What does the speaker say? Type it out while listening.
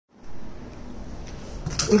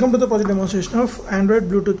Welcome to the project demonstration of Android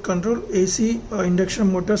Bluetooth control AC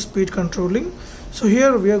induction motor speed controlling. So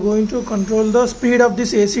here we are going to control the speed of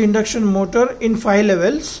this AC induction motor in 5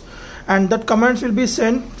 levels, and that commands will be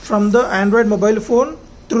sent from the Android mobile phone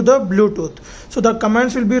through the Bluetooth. So the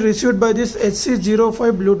commands will be received by this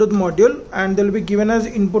HC05 Bluetooth module, and they will be given as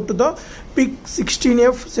input to the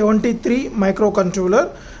PIC16F73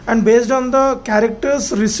 microcontroller. And based on the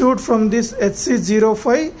characters received from this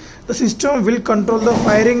HC05, the system will control the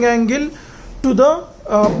firing angle to the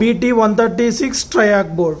BT136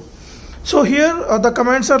 TRIAC board. So here the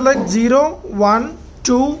commands are like 0, 1,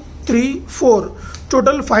 2, 3, 4.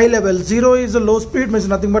 Total 5 levels. 0 is the low speed, means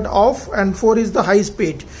nothing but off, and 4 is the high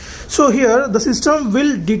speed. So here the system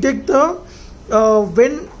will detect the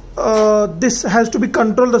when this has to be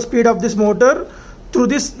controlled, the speed of this motor, through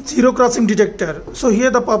this zero crossing detector. So here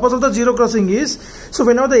the purpose of the zero crossing is, so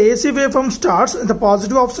whenever the AC waveform starts and the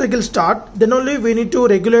positive off cycle start, then only we need to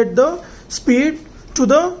regulate the speed to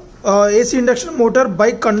the AC induction motor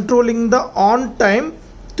by controlling the on time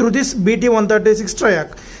through this BT136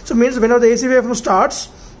 TRIAC. So means whenever the AC waveform starts,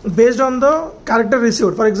 based on the character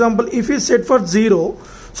received, for example if is set for 0,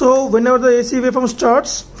 so whenever the AC waveform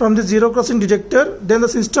starts from the zero crossing detector, then the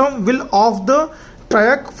system will off the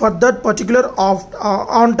TRIAC for that particular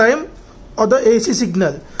on time or the AC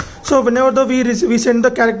signal. So whenever we send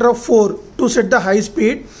the character of 4 to set the high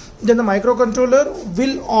speed, then the microcontroller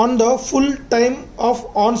will on the full time of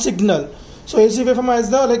on signal. So AC waveform has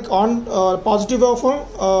the like on positive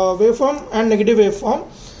waveform and negative waveform.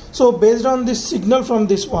 So based on this signal from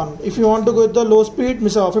this one, if you want to go with the low speed,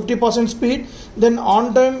 means 50% speed, then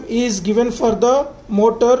on time is given for the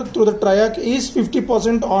motor through the TRIAC is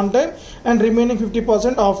 50% on time and remaining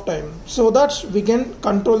 50% off time. So that we can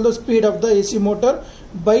control the speed of the AC motor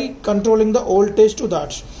by controlling the voltage to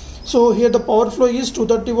that. So here the power flow is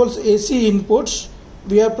 230 volts AC inputs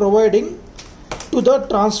we are providing to the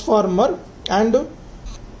transformer and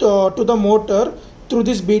to the motor through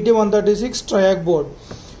this BT136 TRIAC board.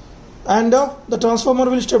 And the transformer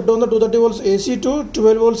will step down the 230 volts AC to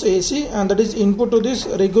 12 volts AC, and that is input to this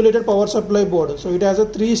regulated power supply board. So it has a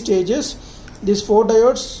 3 stages. These 4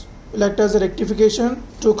 diodes will act as a rectification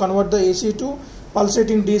to convert the AC to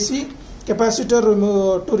pulsating DC, capacitor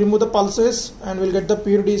to remove the pulses, and we'll get the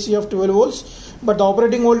pure DC of 12 volts. But the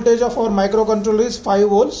operating voltage of our microcontroller is 5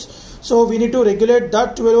 volts. So we need to regulate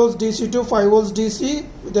that 12 volts DC to 5 volts DC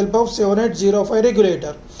with the help of 7805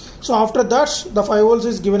 regulator. So after that the 5 volts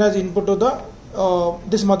is given as input to the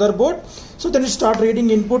this motherboard. So then it start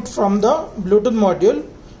reading input from the Bluetooth module,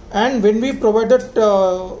 and when we provide that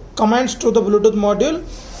commands to the Bluetooth module,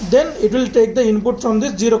 then it will take the input from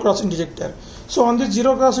this zero crossing detector. So on this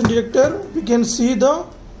zero crossing detector we can see the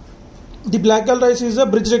black color IC is a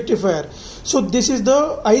bridge rectifier. So this is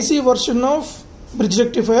the IC version of bridge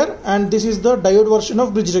rectifier, and this is the diode version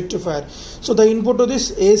of bridge rectifier. So the input to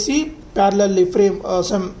this AC parallelly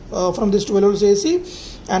from this 12 volts AC,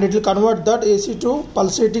 and it will convert that AC to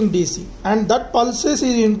pulsating DC, and that pulses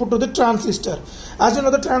is input to the transistor. As you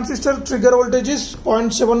know, the transistor trigger voltage is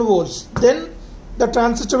 0.7 volts. Then the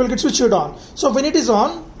transistor will get switched on. So when it is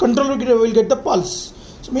on, controller will get the pulse.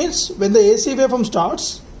 So means when the AC waveform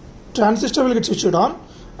starts, transistor will get switched on,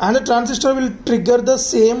 and the transistor will trigger the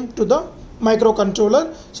same to the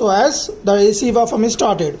microcontroller. So as the AC waveform is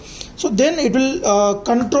started, so then it will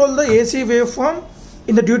control the AC waveform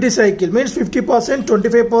in the duty cycle, means 50%,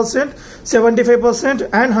 25%, 75%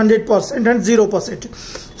 and 100% and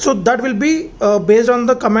 0%. So that will be based on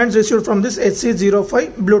the commands received from this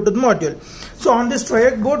HC05 Bluetooth module. So on this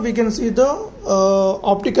TRIAC board we can see the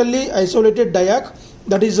optically isolated DIAC,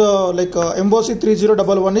 that is MOC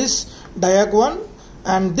 3011 is DIAC 1,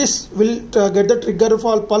 and this will get the trigger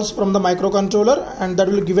for pulse from the microcontroller, and that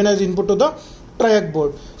will be given as input to the TRIAC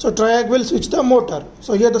board. So TRIAC will switch the motor.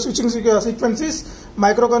 So here the switching sequence is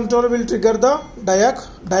microcontroller will trigger the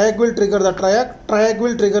DIAC will trigger the TRIAC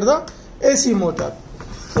will trigger the AC motor.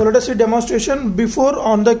 So let us see demonstration. Before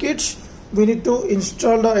on the kit we need to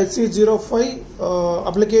install the HC05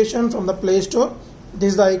 application from the Play Store.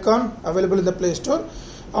 This is the icon available in the Play Store.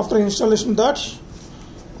 After installation, that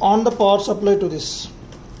on the power supply to this,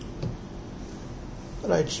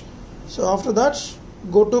 right. So after that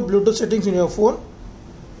go to Bluetooth settings in your phone.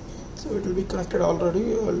 So it will be connected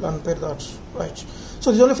already. I will unpair that, right. So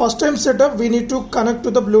this is only first time setup. We need to connect to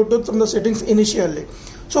the Bluetooth from the settings initially.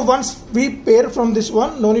 So once we pair from this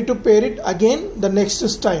one, no need to pair it again the next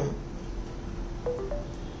time.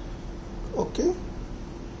 Okay,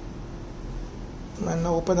 and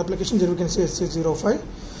now open the application. Here we can see HC05.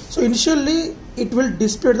 So initially it will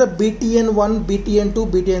display the BTN1, BTN2,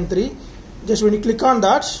 BTN3. Just when you click on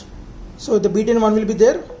that, So the BT1 will be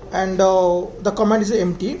there, and the command is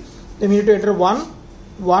empty. Then we need to enter 1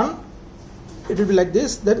 1. It will be like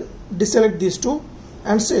this. Then deselect these two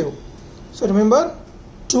and save. So remember,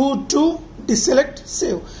 2 to deselect,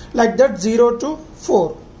 save, like that. 0 to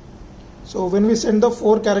 4. So when we send the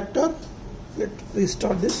 4 character, let's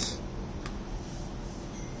restart this,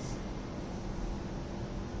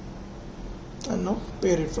 and now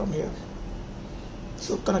pair it from here.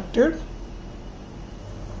 So connected.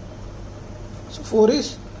 So 4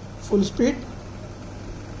 is full speed,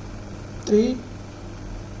 3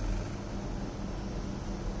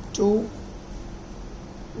 2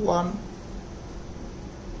 1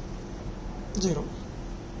 0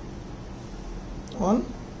 1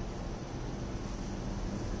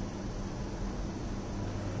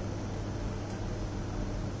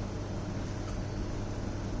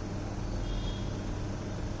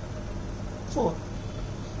 4.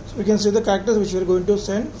 So we can see the characters which we are going to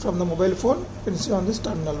send from the mobile phone. You can see on this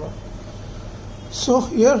terminal one. So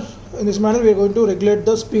here in this manner we are going to regulate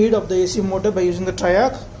the speed of the AC motor by using the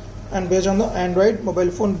TRIAC and based on the Android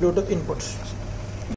mobile phone Bluetooth inputs.